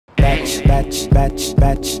I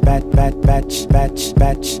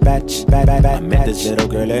met this little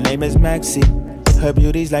girl, her name is Maxie. Her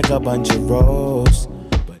beauty's like a bunch of roses.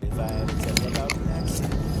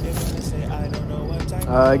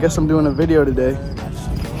 I guess I'm doing a video today.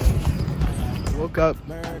 Woke up,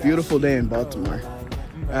 beautiful day in Baltimore.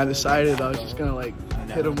 I decided I was just gonna like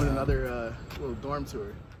hit him with another little dorm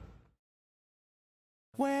tour.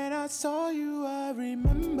 When I saw you, I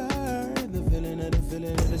remember the feeling of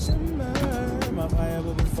December. My fire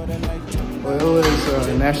will be for the light. Loyola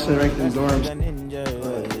is nationally ranked in dorms.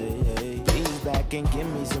 Please back and give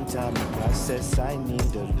me some time to process. I need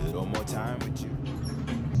a little more time with you.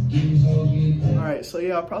 Alright, so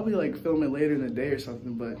yeah, I'll probably like film it later in the day or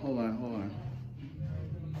something, but hold on.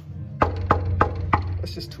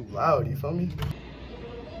 That's just too loud, you feel me?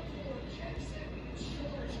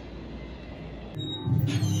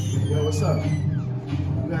 Yo, what's up?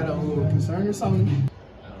 You got a little concern or something?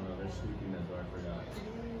 I don't know, they're sleeping, that's why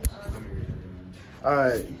I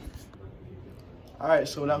forgot. Alright,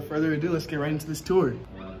 so without further ado, let's get right into this tour.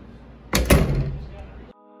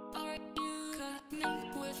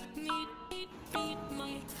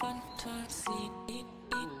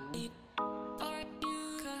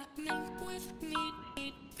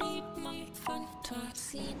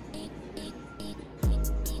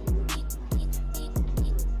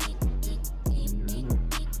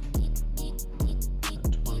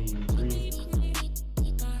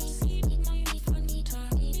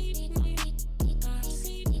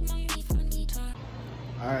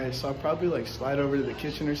 Alright, so I'll probably like slide over to the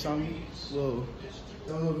kitchen or something. Whoa.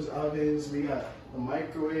 Some of those ovens, we got the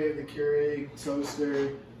microwave, the Keurig,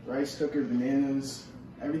 toaster, rice cooker, bananas,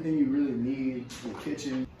 everything you really need in the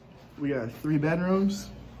kitchen. We got 3 bedrooms.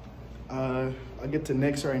 I'll get to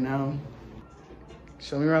Nick's right now.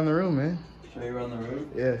 Show me around the room, man. Show you around the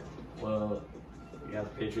room? Yeah. Well, we got the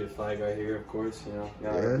Patriot flag right here, of course, you know.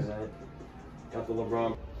 Gotta represent. Got the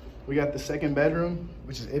LeBron. We got the 2nd bedroom,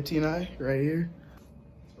 which is Ipty and I, right here.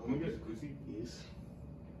 So let me get a jacuzzi. Yes.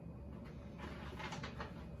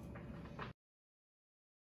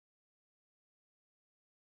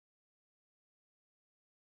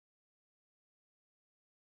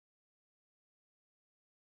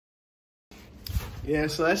 Yeah,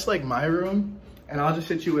 so that's like my room, and I'll just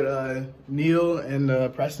hit you with Neil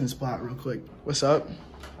and Preston's spot real quick. What's up?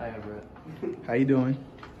 Hi, Brett. How you doing?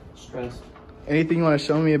 Stressed. Anything you want to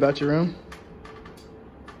show me about your room?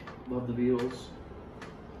 Love the Beatles.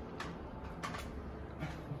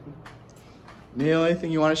 Neil,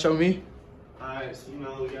 anything you want to show me? Alright, so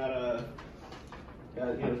we got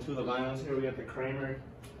 2 of the vinyls here. We got the Kramer,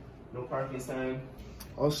 no parking sign.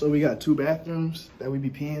 Also, we got 2 bathrooms that we be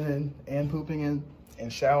peeing in and pooping in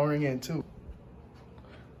and showering in too.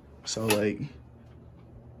 So like,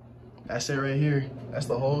 that's it right here. That's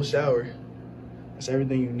the whole shower. That's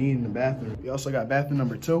everything you need in the bathroom. We also got bathroom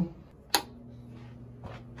number 2.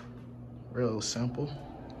 Real simple,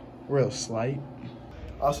 real slight.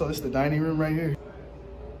 Also, this is the dining room right here.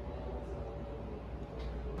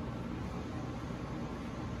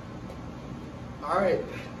 All right,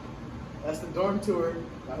 that's the dorm tour.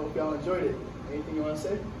 I hope y'all enjoyed it. Anything you want to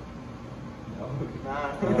say? No.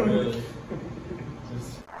 Nah. Not really.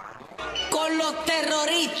 Just... Con los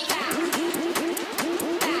terroristas.